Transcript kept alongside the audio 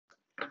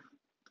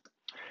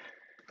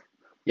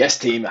Yes,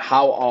 team,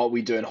 how are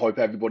we doing? Hope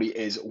everybody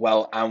is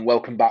well, and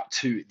welcome back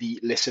to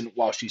the Listen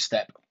Whilst You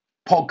Step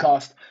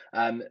podcast.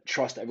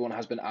 Trust everyone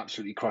has been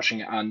absolutely crushing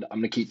it, and I'm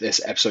going to keep this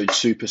episode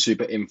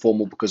super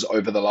informal because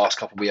over the last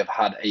couple we have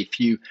had a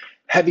few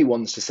heavy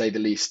ones to say the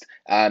least.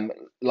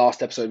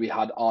 Last episode we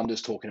had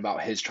Anders talking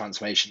about his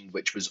transformation,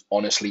 which was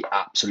honestly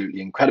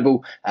absolutely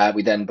incredible.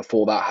 We then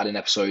before that had an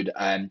episode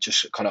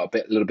just kind of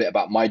a little bit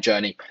about my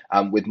journey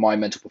with my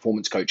mental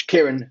performance coach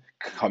Kieran,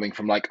 coming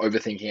from like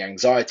overthinking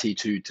anxiety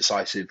to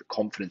decisive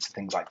confidence and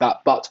things like that.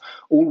 But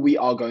all we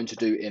are going to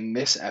do in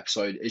this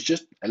episode is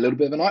just a little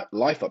bit of a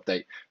life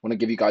update. I want to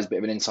give you guys a bit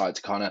of an insight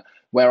to kind of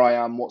where I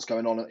am, what's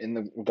going on in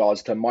the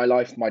regards to my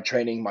life, my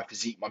training, my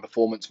physique, my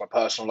performance, my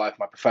personal life,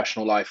 my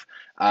professional life,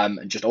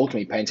 and just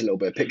ultimately paint a little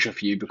bit of picture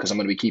for you because I'm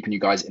going to be keeping you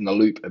guys in the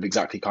loop of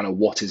exactly kind of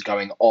what is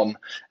going on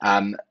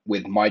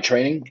with my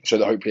training so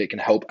that hopefully it can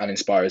help and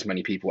inspire as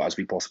many people as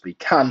we possibly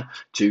can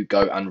to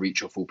go and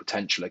reach your full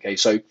potential. Okay,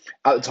 so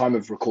at the time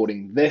of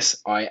recording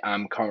this, I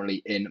am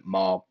currently in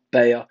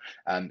Marbella,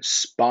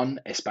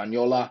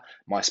 Española.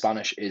 My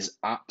Spanish is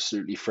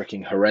absolutely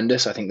freaking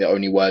horrendous. I think the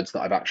only words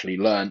that I've actually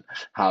learned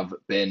have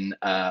been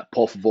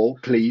por favor,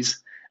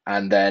 please,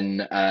 and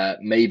then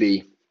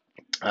maybe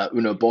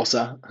una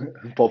bossa,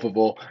 por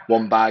favor,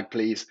 one bag,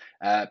 please.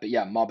 But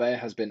yeah, Marbella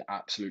has been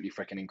absolutely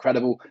freaking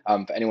incredible.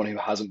 For anyone who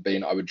hasn't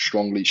been, I would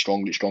strongly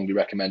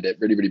recommend it.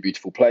 Really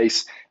beautiful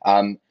place.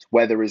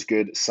 Weather is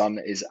good, sun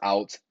is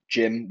out.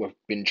 Gym, we've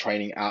been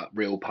training at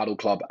Real Paddle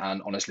Club,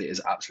 and honestly, it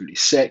is absolutely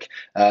sick.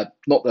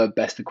 Not the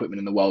best equipment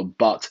in the world,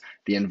 but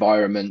the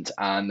environment,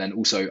 and then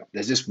also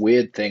there's this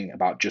weird thing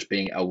about just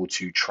being able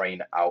to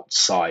train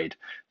outside,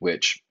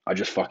 which I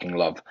just fucking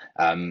love.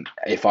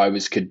 If I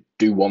could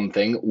do one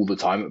thing all the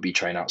time, it would be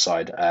train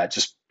outside.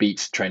 Just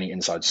beats training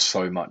inside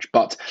so much.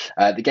 But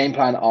the game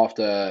plan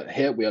after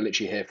here, we are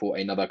literally here for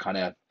another kind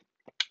of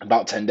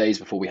about 10 days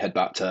before we head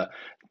back to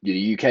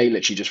the UK,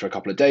 literally just for a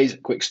couple of days,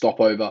 quick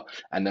stopover,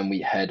 and then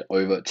we head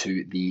over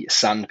to the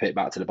sandpit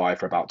back to Dubai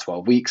for about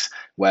 12 weeks,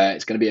 where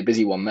it's going to be a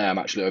busy one there. I'm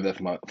actually over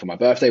there for my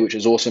birthday, which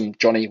is awesome.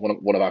 Johnny,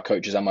 one of our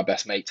coaches and my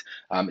best mate,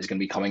 is going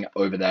to be coming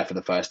over there for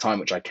the first time,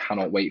 which I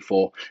cannot wait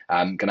for.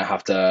 I'm going to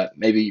have to,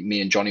 maybe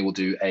me and Johnny will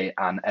do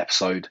an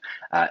episode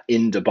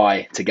in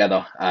Dubai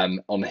together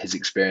on his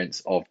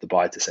experience of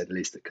Dubai, to say the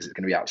least, because it's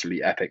going to be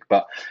absolutely epic.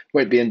 But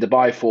won't be in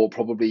Dubai for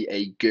probably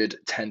a good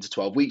 10 to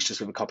 12 weeks, just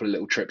with a couple of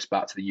little trips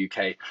back to the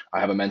UK.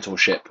 I have a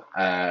mentorship,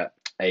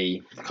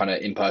 a kind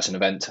of in-person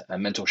event, a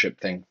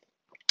mentorship thing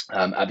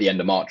at the end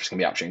of March. It's going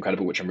to be absolutely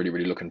incredible, which I'm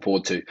really looking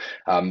forward to.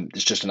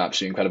 It's just an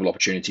absolutely incredible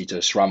opportunity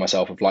to surround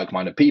myself with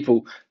like-minded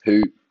people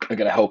who are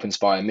going to help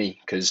inspire me,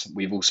 because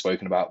we've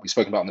spoken about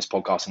on this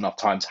podcast enough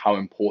times how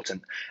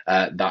important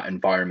that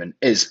environment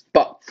is.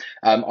 But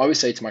I always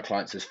say to my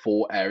clients, there's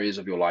 4 areas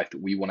of your life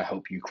that we want to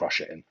help you crush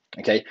it in.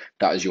 Okay,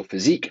 that is your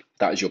physique,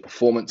 that is your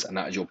performance, and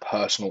that is your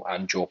personal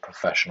and your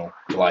professional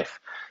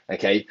life.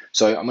 Okay,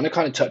 so I'm going to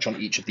kind of touch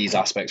on each of these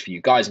aspects for you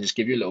guys and just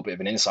give you a little bit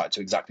of an insight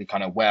to exactly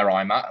kind of where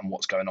I'm at and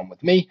what's going on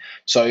with me.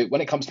 So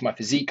when it comes to my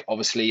physique,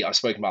 obviously I've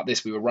spoken about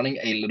this. We were running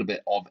a little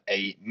bit of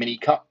a mini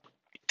cut.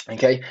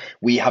 Okay,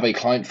 we have a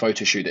client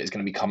photo shoot that is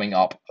going to be coming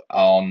up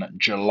on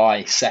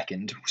July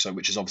 2nd, so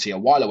which is obviously a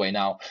while away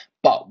now.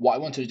 But what I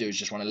wanted to do is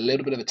just run a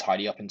little bit of a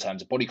tidy up in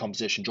terms of body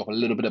composition, drop a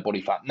little bit of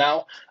body fat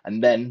now,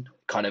 and then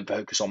kind of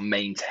focus on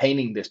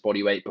maintaining this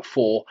body weight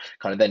before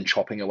kind of then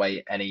chopping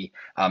away any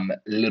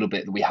little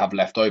bit that we have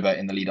left over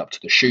in the lead up to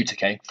the shoot.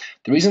 Okay,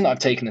 the reason that I've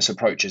taken this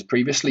approach is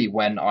previously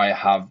when I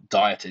have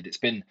dieted, it's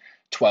been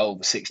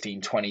 12, 16,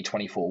 20,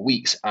 24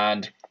 weeks,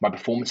 and my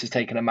performance has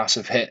taken a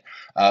massive hit.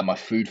 My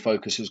food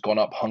focus has gone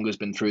up, hunger's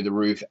been through the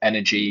roof,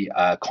 energy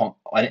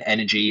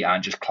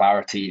and just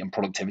clarity and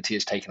productivity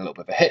has taken a little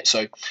bit of a hit.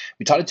 So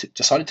we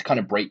decided to kind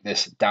of break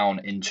this down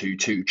into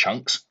 2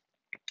 chunks.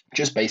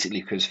 Just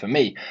basically because for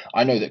me,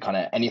 I know that kind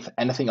of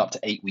anything up to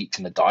 8 weeks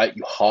in a diet,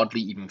 you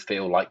hardly even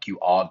feel like you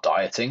are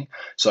dieting.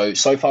 So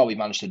far we've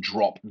managed to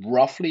drop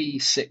roughly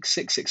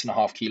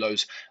 6.5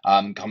 kilos,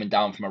 coming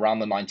down from around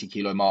the 90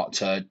 kilo mark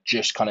to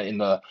just kind of in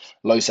the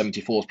low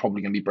 74s,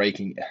 probably going to be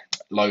breaking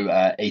low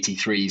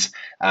 83s.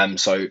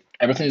 So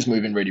everything is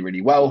moving really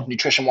well.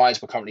 Nutrition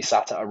wise, we're currently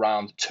sat at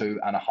around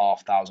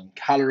 2,500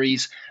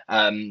 calories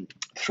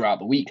throughout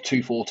the week,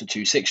 2.4 to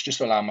 2.6, just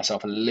to allow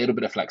myself a little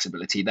bit of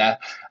flexibility there.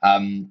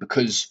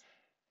 Because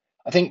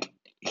I think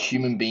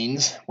human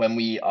beings, when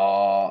we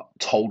are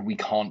told we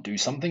can't do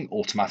something,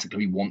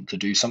 automatically we want to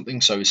do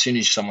something. So as soon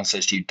as someone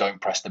says to you,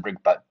 don't press the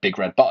big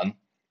red button,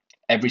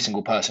 every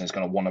single person is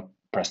going to want to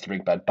press the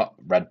big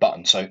red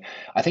button. So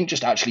I think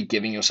just actually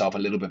giving yourself a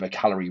little bit of a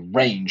calorie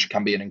range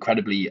can be an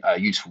incredibly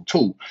useful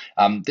tool.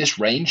 This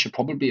range should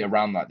probably be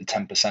around like the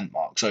 10%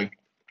 mark. So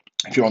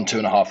if you're on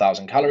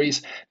 2,500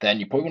 calories, then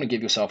you probably want to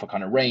give yourself a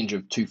kind of range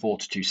of 2.4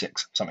 to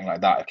 2.6, something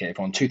like that. Okay, if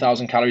you're on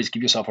 2,000 calories,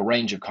 give yourself a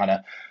range of kind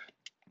of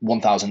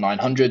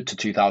 1,900 to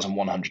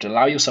 2,100.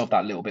 Allow yourself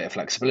that little bit of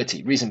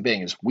flexibility. Reason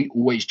being is we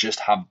always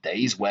just have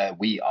days where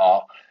we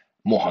are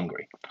more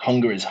hungry.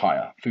 Hunger is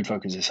higher, food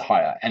focus is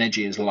higher,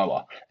 energy is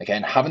lower. Okay,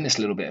 and having this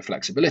little bit of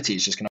flexibility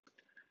is just going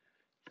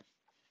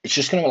to it's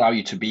just going to allow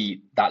you to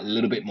be that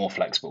little bit more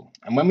flexible.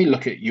 And when we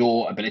look at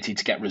your ability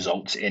to get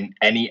results in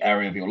any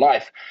area of your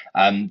life,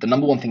 the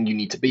number one thing you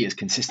need to be is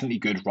consistently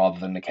good rather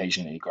than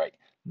occasionally great.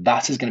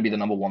 That is going to be the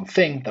number one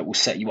thing that will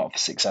set you up for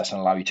success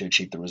and allow you to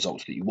achieve the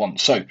results that you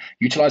want. So,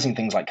 utilizing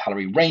things like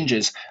calorie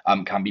ranges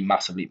can be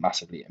massively,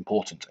 massively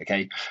important.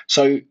 Okay.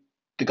 So,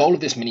 the goal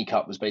of this mini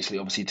cut was basically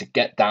obviously to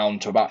get down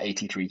to about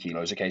 83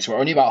 kilos. Okay, so we're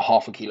only about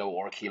half a kilo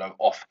or a kilo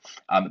off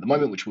at the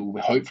moment, which we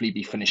will hopefully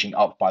be finishing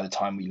up by the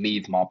time we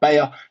leave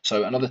Marbella.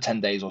 So another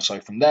 10 days or so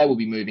from there, we'll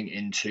be moving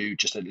into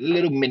just a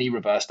little mini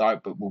reverse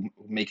diet, but we'll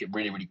make it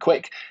really, really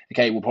quick.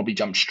 Okay, we'll probably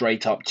jump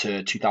straight up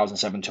to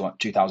 2,700 to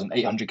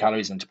 2,800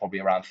 calories and to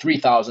probably around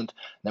 3,000,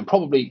 then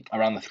probably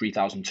around the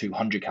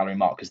 3,200 calorie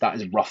mark, because that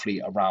is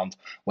roughly around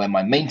where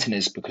my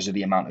maintenance is because of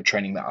the amount of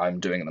training that I'm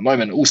doing at the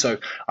moment. Also,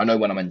 I know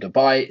when I'm in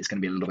Dubai, it's going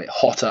to be a little bit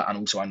hotter, and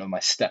also I know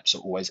my steps are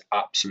always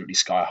absolutely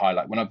sky high.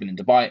 Like when I've been in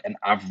Dubai, an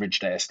average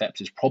day of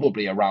steps is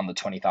probably around the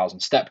 20,000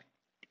 step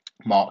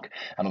mark,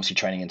 and obviously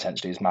training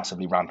intensity is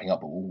massively ramping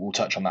up, but we'll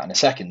touch on that in a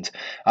second.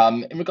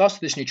 In regards to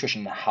this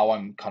nutrition, how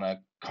I'm kind of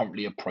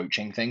currently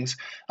approaching things,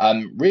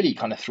 really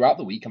kind of throughout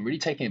the week, I'm really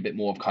taking a bit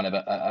more of kind of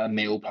a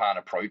meal plan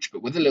approach,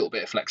 but with a little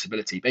bit of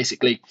flexibility.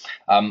 Basically,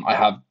 I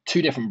have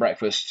two different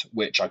breakfasts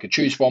which I could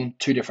choose from,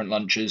 two different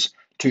lunches,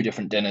 two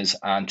different dinners,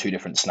 and two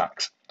different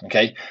snacks.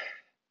 Okay,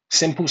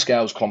 simple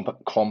scales,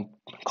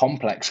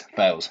 complex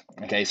fails.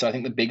 Okay, so I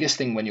think the biggest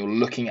thing when you're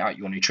looking at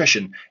your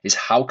nutrition is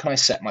how can I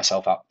set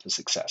myself up for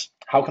success?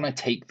 How can I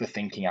take the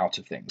thinking out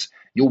of things?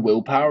 Your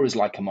willpower is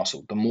like a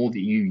muscle. The more that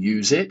you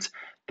use it,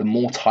 the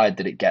more tired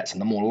that it gets, and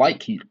the more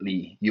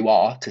likely you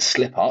are to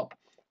slip up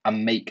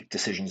and make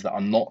decisions that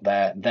are not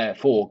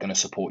therefore going to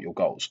support your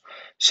goals.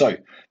 So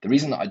the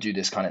reason that I do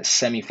this kind of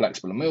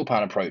semi-flexible and meal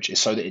plan approach is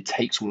so that it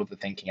takes all of the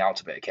thinking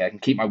out of it. Okay, I can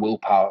keep my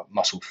willpower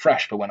muscle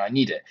fresh for when I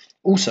need it.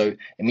 Also,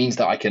 it means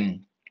that I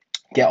can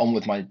get on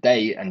with my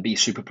day and be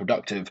super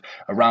productive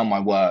around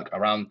my work,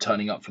 around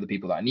turning up for the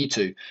people that I need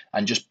to,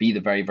 and just be the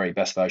very, very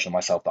best version of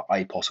myself that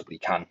I possibly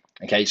can.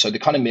 Okay, so the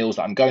kind of meals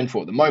that I'm going for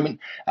at the moment,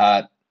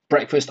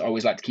 breakfast, I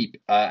always like to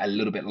keep a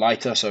little bit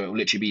lighter. So it will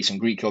literally be some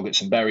Greek yogurt,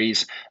 some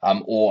berries,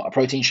 or a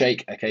protein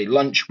shake. Okay,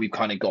 lunch, we've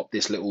kind of got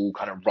this little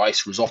kind of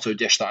rice risotto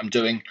dish that I'm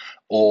doing,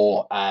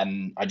 or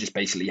I just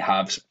basically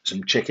have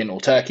some chicken or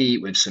turkey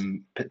with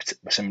some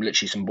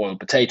literally some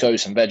boiled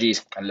potatoes, some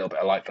veggies, and a little bit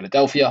of light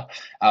Philadelphia.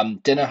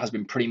 Dinner has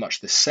been pretty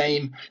much the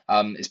same.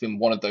 It's been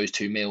one of those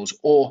two meals,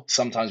 or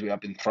sometimes we have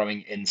been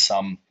throwing in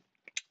some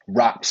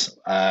wraps,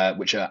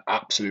 which are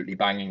absolutely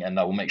banging, and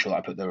I will make sure that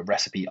I put the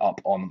recipe up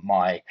on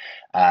my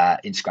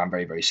Instagram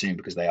very, very soon,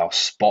 because they are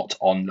spot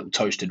on little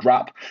toasted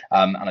wrap.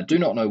 And I do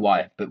not know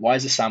why, but why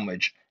is a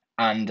sandwich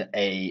and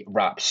a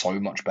wrap so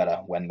much better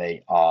when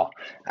they are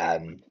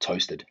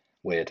toasted?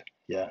 Weird.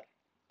 Yeah,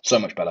 so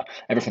much better.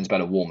 Everything's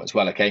better warm as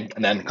well. Okay,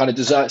 and then kind of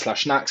dessert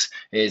slash snacks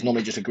is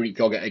normally just a Greek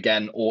yogurt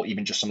again, or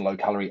even just some low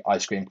calorie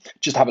ice cream.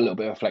 Just have a little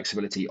bit of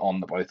flexibility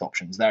on the both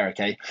options there.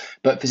 Okay,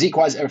 but physique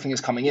wise, everything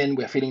is coming in.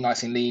 We're feeling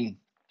nice and lean.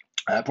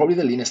 Probably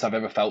the leanest I've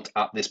ever felt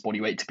at this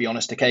body weight, to be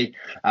honest. Okay,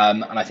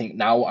 and I think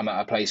now I'm at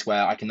a place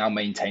where I can now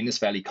maintain this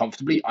fairly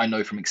comfortably. I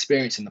know from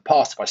experience in the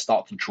past, if I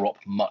start to drop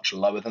much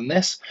lower than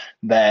this,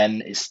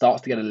 then it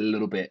starts to get a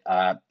little bit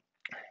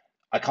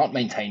I can't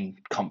maintain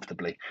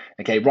comfortably.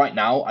 Okay, right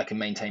now I can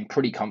maintain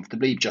pretty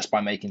comfortably just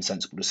by making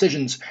sensible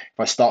decisions. If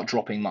I start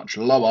dropping much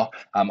lower,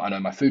 I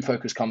know my food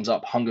focus comes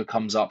up, hunger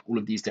comes up, all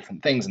of these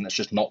different things, and that's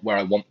just not where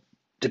I want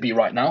to be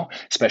right now,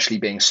 especially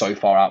being so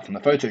far out from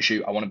the photo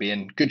shoot. I want to be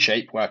in good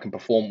shape where I can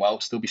perform well,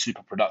 still be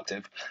super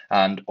productive,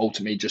 and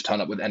ultimately just turn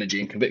up with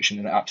energy and conviction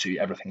in absolutely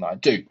everything that I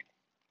do.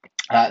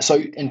 So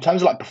in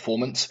terms of like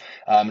performance,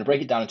 I'm going to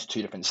break it down into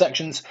two different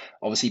sections.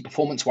 Obviously,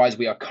 performance-wise,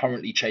 we are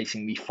currently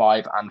chasing the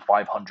 5 and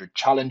 500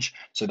 challenge.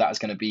 So that is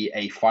going to be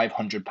a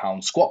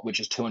 500-pound squat, which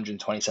is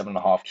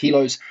 227.5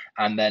 kilos,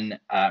 and then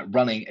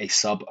running a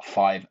sub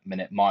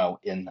 5-minute mile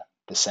in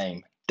the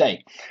same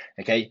day.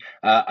 Okay,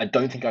 I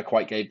don't think I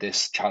quite gave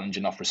this challenge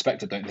enough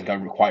respect. I don't think I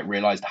quite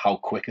realized how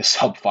quick a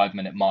sub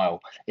 5-minute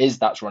mile is.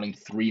 That's running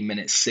 3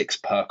 minutes 6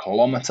 per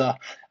kilometer.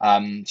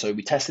 So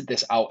we tested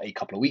this out a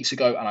couple of weeks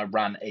ago, and I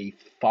ran a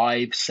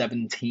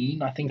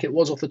 5:17, I think it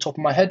was, off the top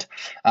of my head.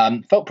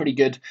 Felt pretty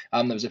good.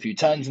 There was a few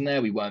turns in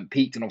there. We weren't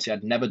peaked, and obviously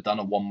I'd never done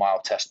a 1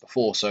 mile test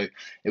before, so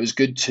it was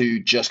good to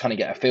just kind of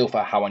get a feel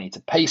for how I need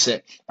to pace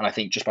it. And I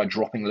think just by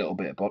dropping a little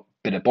bit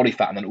of body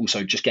fat, and then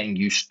also just getting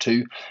used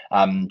to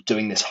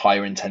doing this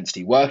higher intensity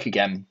work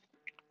again,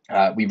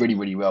 we really,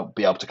 really will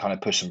be able to kind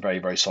of push some very,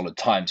 very solid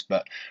times.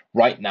 But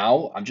right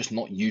now, I'm just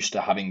not used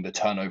to having the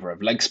turnover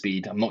of leg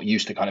speed. I'm not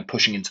used to kind of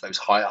pushing into those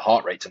higher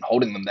heart rates and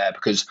holding them there,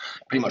 because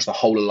pretty much the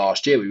whole of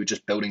last year, we were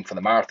just building for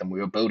the marathon.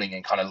 We were building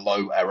in kind of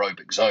low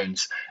aerobic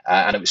zones.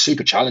 And it was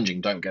super challenging,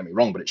 don't get me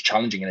wrong, but it's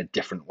challenging in a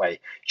different way,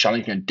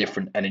 challenging a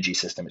different energy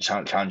system. It's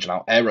challenging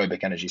our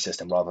aerobic energy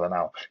system rather than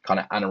our kind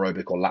of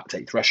anaerobic or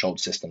lactate threshold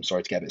system.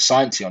 Sorry to get a bit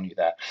sciencey on you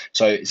there.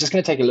 So it's just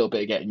going to take a little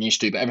bit of getting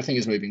used to, but everything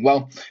is moving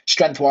well.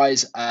 Strength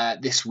wise,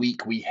 this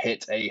week we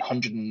hit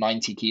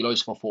 190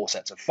 kilos for 4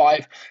 sets of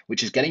 5,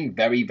 which is getting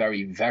very,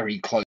 very, very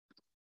close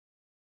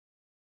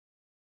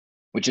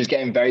which is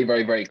getting very,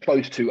 very, very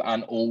close to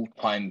an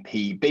all-time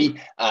PB.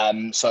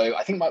 So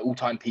I think my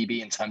all-time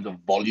PB in terms of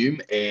volume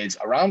is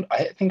around,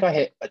 think I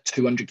hit a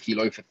 200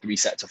 kilo for 3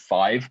 sets of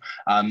 5.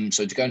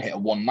 So to go and hit a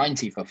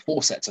 190 for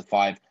 4 sets of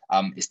 5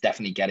 is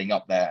definitely getting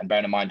up there. And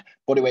bearing in mind,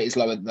 body weight is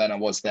lower than I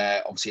was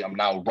there. Obviously, I'm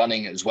now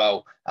running as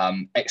well.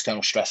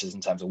 External stresses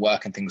in terms of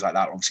work and things like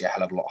that, obviously a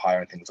hell of a lot higher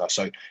and things like that.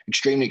 So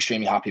extremely,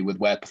 extremely happy with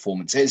where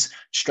performance is.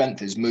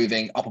 Strength is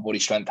moving. Upper body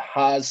strength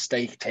has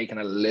taken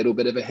a little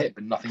bit of a hit,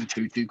 but nothing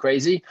too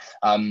crazy.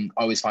 I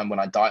always find when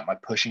I diet, my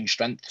pushing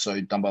strength,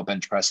 so dumbbell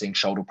bench pressing,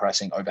 shoulder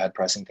pressing, overhead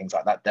pressing, things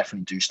like that,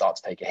 definitely do start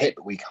to take a hit,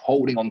 but we're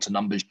holding on to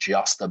numbers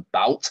just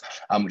about,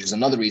 which is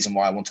another reason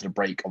why I wanted to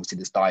break, obviously,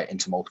 this diet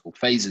into multiple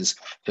phases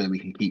so that we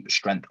can keep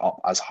strength up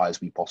as high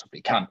as we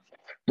possibly can.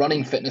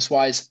 Running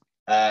fitness-wise,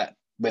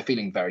 we're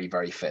feeling very,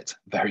 very fit,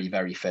 very,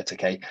 very fit.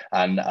 Okay.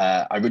 And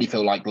I really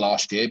feel like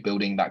last year,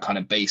 building that kind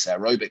of base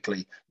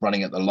aerobically,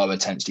 running at the lower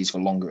intensities for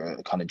longer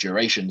kind of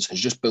durations has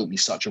just built me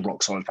such a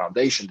rock solid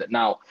foundation that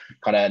now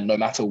kind of no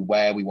matter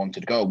where we wanted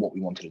to go, what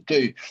we wanted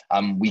to do,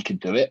 we could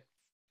do it.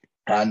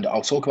 And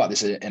I'll talk about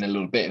this in a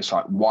little bit. It's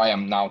like why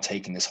I'm now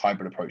taking this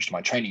hybrid approach to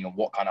my training and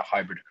what kind of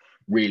hybrid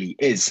really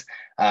is.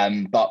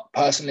 But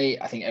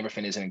personally, I think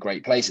everything is in a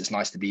great place. It's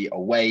nice to be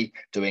away,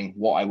 doing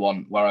what I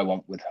want, where I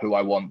want, with who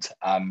I want.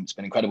 It's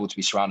been incredible to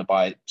be surrounded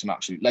by some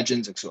absolute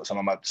legends,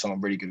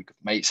 some really good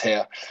mates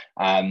here,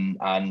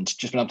 and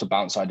just been able to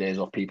bounce ideas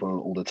off people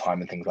all the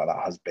time and things like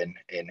that has been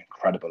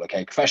incredible.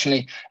 Okay,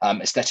 professionally,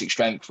 aesthetic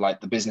strength,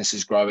 like the business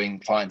is growing,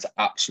 clients are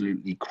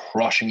absolutely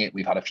crushing it.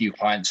 We've had a few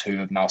clients who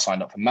have now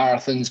signed up for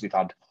marathons. We've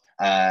had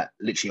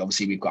literally,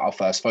 obviously, we've got our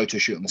first photo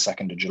shoot on the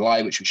 2nd of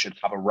July, which we should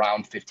have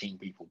around 15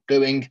 people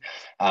doing.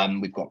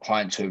 We've got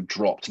clients who have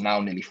dropped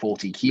now nearly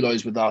 40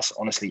 kilos with us.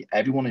 Honestly,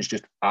 everyone is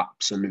just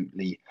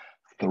absolutely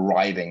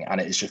thriving, and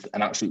it is just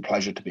an absolute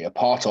pleasure to be a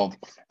part of.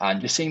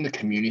 And just seeing the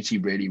community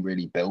really,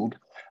 really build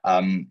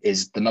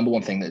is the number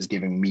one thing that is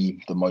giving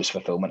me the most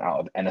fulfillment out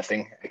of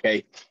anything.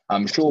 Okay.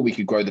 I'm sure we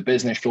could grow the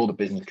business. Sure, the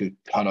business could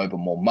turn over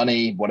more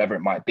money, whatever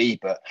it might be.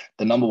 But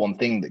the number one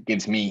thing that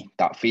gives me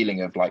that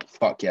feeling of like,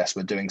 fuck yes,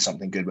 we're doing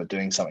something good. We're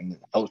doing something that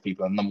helps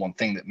people. And the number one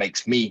thing that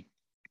makes me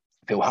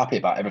feel happy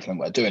about everything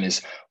we're doing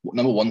is,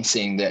 number one,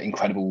 seeing the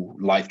incredible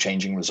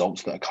life-changing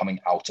results that are coming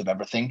out of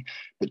everything.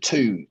 But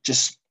two,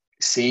 just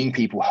seeing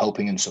people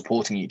helping and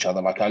supporting each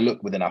other. Like I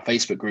look within our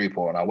Facebook group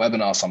or on our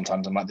webinar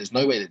sometimes, I'm like, there's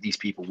no way that these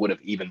people would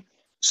have even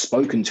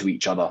spoken to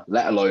each other,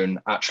 let alone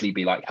actually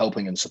be like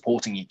helping and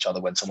supporting each other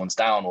when someone's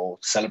down or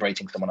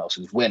celebrating someone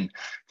else's win.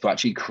 To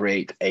actually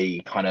create a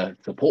kind of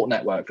support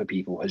network for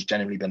people has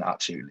generally been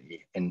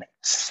absolutely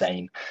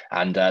insane.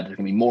 And there's going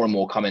to be more and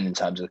more coming in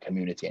terms of the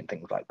community and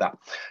things like that.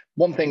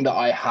 One thing that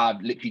I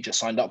have literally just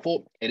signed up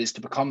for, it is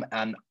to become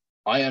an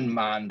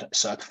Ironman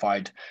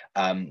certified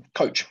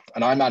coach.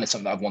 And Ironman is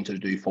something that I've wanted to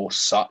do for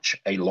such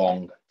a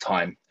long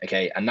time.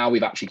 Okay. And now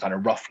we've actually kind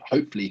of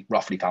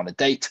roughly found a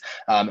date.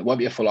 It won't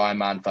be a full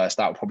Ironman first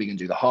out. We're probably going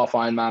to do the half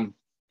Ironman.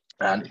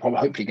 And it's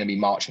hopefully going to be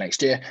March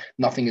next year.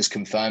 Nothing is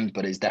confirmed,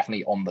 but it's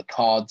definitely on the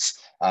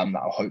cards. That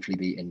will hopefully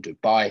be in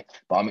Dubai.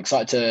 But I'm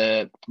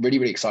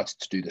really excited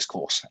to do this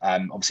course.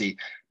 Obviously,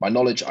 my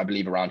knowledge, I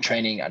believe, around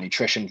training and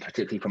nutrition,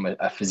 particularly from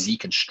a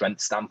physique and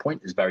strength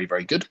standpoint, is very,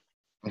 very good.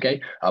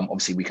 Okay.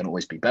 Obviously, we can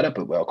always be better,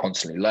 but we're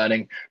constantly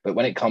learning. But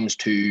when it comes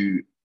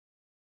to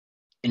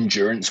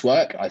endurance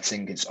work, I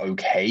think it's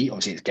okay.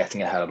 Obviously, it's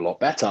getting a hell of a lot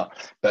better.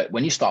 But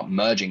when you start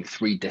merging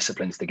 3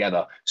 disciplines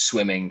together,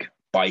 swimming,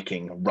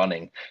 biking,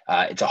 running,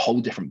 it's a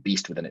whole different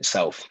beast within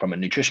itself, from a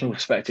nutritional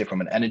perspective,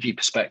 from an energy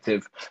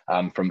perspective,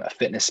 from a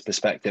fitness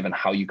perspective, and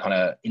how you kind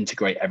of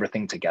integrate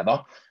everything together.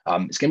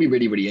 It's going to be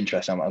really, really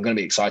interesting. I'm going to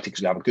be excited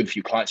because we have a good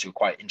few clients who are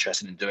quite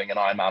interested in doing an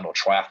Ironman or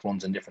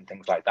triathlons and different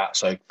things like that.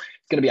 So it's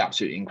going to be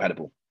absolutely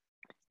incredible.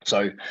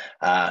 So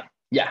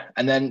yeah,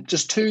 and then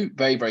just 2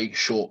 very, very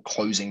short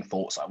closing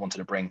thoughts I wanted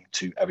to bring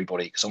to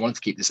everybody, because I wanted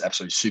to keep this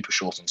episode super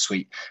short and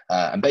sweet,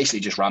 and basically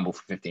just ramble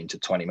for 15 to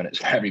 20 minutes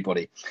for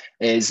everybody,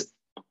 is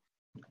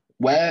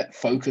where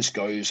focus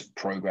goes,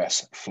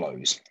 progress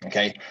flows.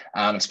 Okay.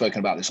 And I've spoken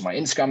about this on my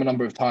Instagram a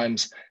number of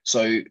times.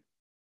 So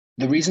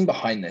the reason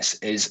behind this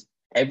is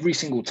every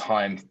single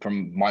time,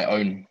 from my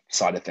own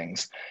side of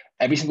things,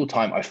 every single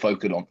time I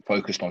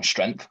focused on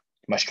strength,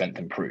 my strength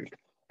improved.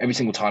 Every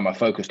single time I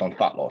focused on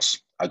fat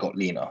loss, I got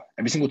leaner.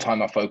 Every single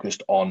time I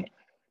focused on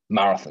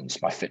marathons,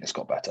 my fitness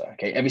got better.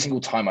 Okay. Every single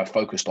time I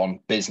focused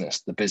on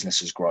business, the business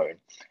has grown.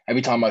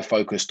 Every time I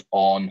focused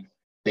on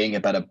being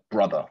a better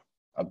brother,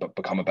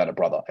 become a better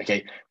brother.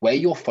 Okay. Where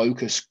your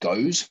focus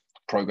goes,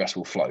 progress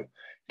will flow.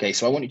 Okay.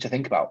 So I want you to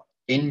think about,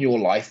 in your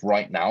life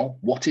right now,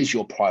 what is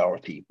your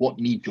priority? What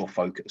needs your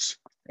focus?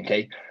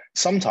 Okay.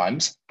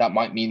 Sometimes that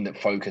might mean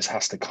that focus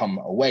has to come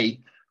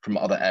away from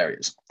other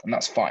areas, and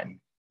that's fine.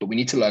 But we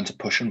need to learn to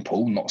push and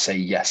pull, not say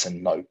yes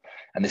and no.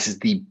 And this is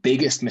the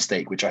biggest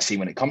mistake which I see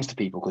when it comes to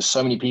people, because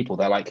so many people,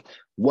 they're like,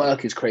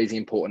 work is crazy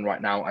important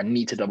right now. I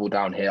need to double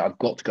down here. I've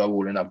got to go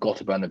all in. I've got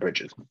to burn the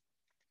bridges.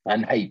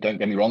 And hey, don't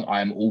get me wrong,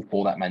 I am all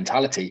for that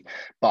mentality,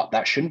 but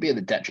that shouldn't be at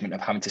the detriment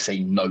of having to say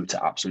no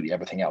to absolutely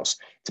everything else.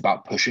 It's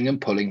about pushing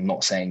and pulling,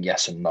 not saying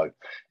yes and no.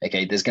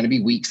 Okay, there's going to be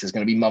weeks, there's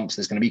going to be months,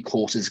 there's going to be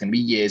courses, there's going to be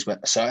years where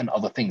certain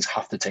other things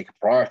have to take a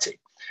priority.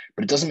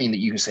 But it doesn't mean that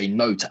you can say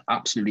no to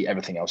absolutely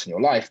everything else in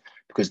your life,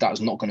 because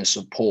that's not going to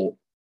support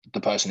the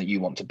person that you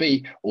want to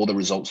be or the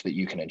results that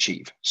you can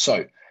achieve.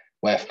 So,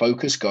 where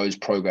focus goes,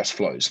 progress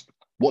flows.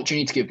 What do you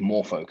need to give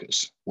more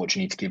focus? What do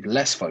you need to give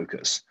less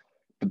focus?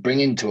 But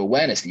bring into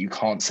awareness that you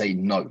can't say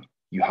no.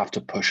 You have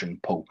to push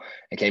and pull.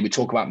 Okay. We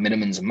talk about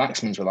minimums and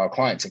maximums with our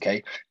clients.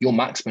 Okay. Your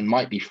maximum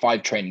might be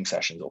 5 training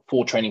sessions or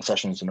 4 training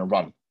sessions in a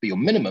run, but your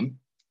minimum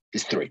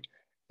is 3.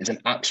 It's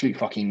an absolute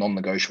fucking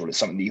non-negotiable. It's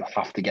something that you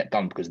have to get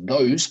done, because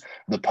those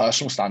are the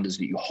personal standards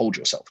that you hold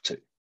yourself to.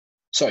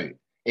 So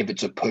if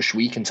it's a push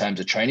week in terms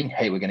of training,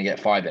 hey, we're going to get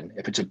 5 in.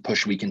 If it's a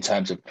push week in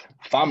terms of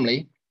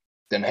family,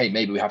 then hey,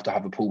 maybe we have to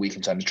have a pull week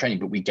in terms of training,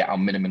 but we get our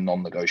minimum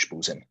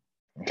non-negotiables in.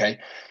 Okay.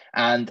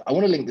 And I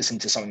want to link this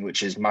into something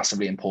which is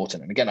massively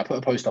important. And again, I put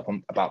a post up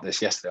about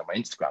this yesterday on my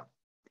Instagram.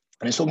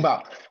 And it's talking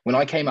about when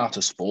I came out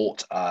of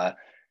sport. For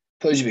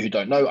those of you who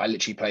don't know, I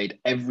literally played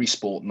every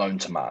sport known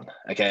to man.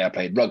 Okay. I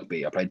played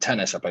rugby, I played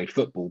tennis, I played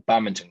football,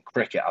 badminton,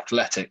 cricket,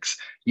 athletics,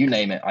 you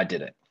name it, I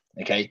did it.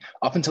 Okay.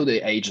 Up until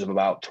the age of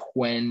about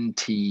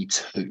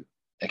 22.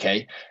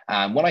 Okay.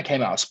 And when I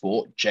came out of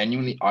sport,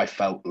 genuinely, I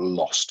felt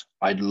lost.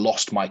 I'd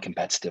lost my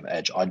competitive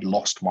edge. I'd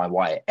lost my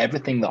why.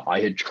 Everything that I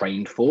had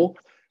trained for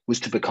was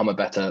to become a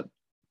better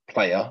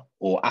player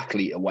or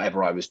athlete or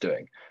whatever I was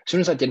doing. As soon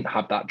as I didn't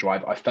have that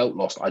drive, I felt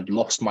lost. I'd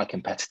lost my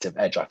competitive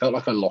edge. I felt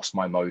like I lost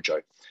my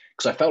mojo,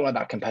 because I felt like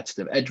that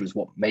competitive edge was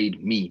what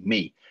made me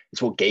me.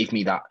 It's what gave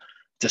me that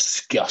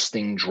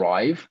disgusting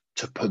drive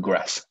to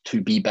progress,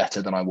 to be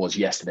better than I was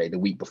yesterday, the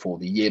week before,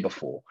 the year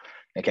before.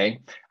 Okay.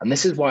 And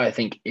this is why I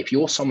think if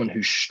you're someone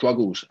who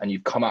struggles and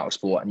you've come out of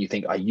sport and you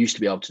think, I used to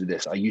be able to do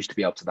this, I used to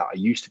be able to that, I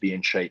used to be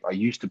in shape, I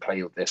used to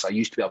play with this, I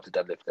used to be able to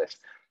deadlift this,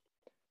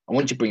 I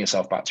want you to bring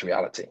yourself back to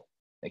reality.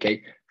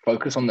 Okay.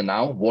 Focus on the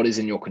now. What is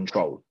in your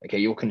control? Okay.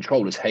 Your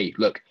control is, hey,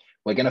 look,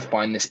 we're going to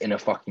find this inner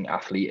fucking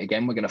athlete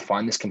again. We're going to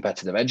find this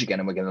competitive edge again,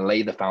 and we're going to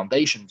lay the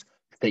foundations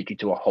to take you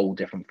to a whole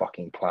different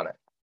fucking planet.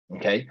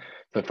 Okay.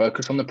 So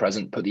focus on the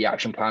present, put the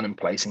action plan in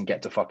place, and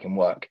get to fucking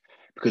work.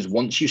 Because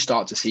once you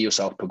start to see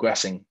yourself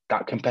progressing,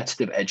 that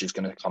competitive edge is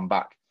going to come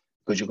back,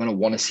 because you're going to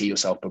want to see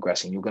yourself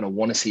progressing. You're going to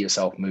want to see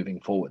yourself moving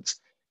forwards.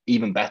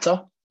 Even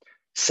better,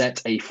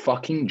 set a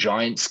fucking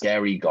giant,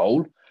 scary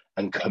goal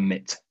and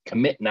commit.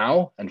 Commit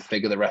now and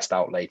figure the rest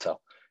out later.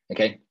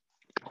 Okay.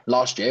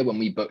 Last year, when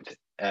we booked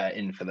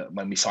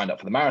when we signed up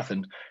for the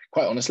marathon,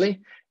 quite honestly,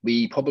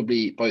 we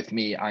probably, both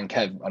me and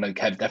Kev, I know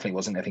Kev definitely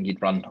wasn't, I think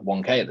he'd run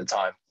 1K at the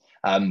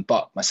time.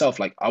 But myself,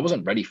 like, I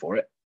wasn't ready for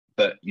it.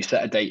 But you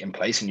set a date in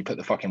place and you put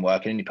the fucking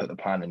work in and you put the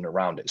plan in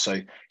around it.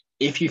 So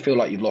if you feel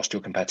like you've lost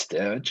your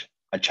competitive edge,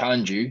 I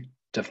challenge you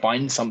to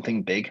find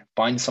something big,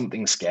 find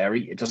something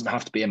scary. It doesn't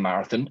have to be a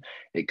marathon.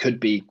 It could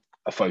be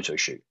a photo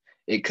shoot.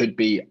 It could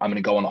be, I'm going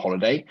to go on a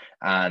holiday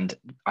and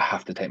I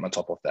have to take my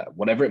top off there.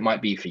 Whatever it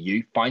might be for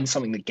you, find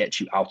something that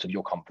gets you out of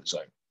your comfort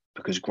zone,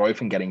 because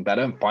growth and getting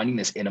better and finding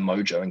this inner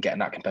mojo and getting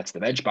that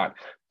competitive edge back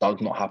does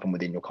not happen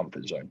within your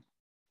comfort zone.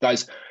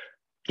 Guys,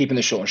 keeping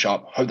this short and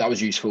sharp. Hope that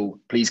was useful.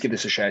 Please give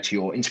this a share to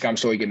your Instagram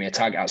story. Give me a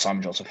tag at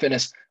Simon Johnson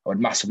Fitness. I would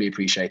massively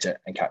appreciate it,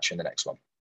 and catch you in the next one.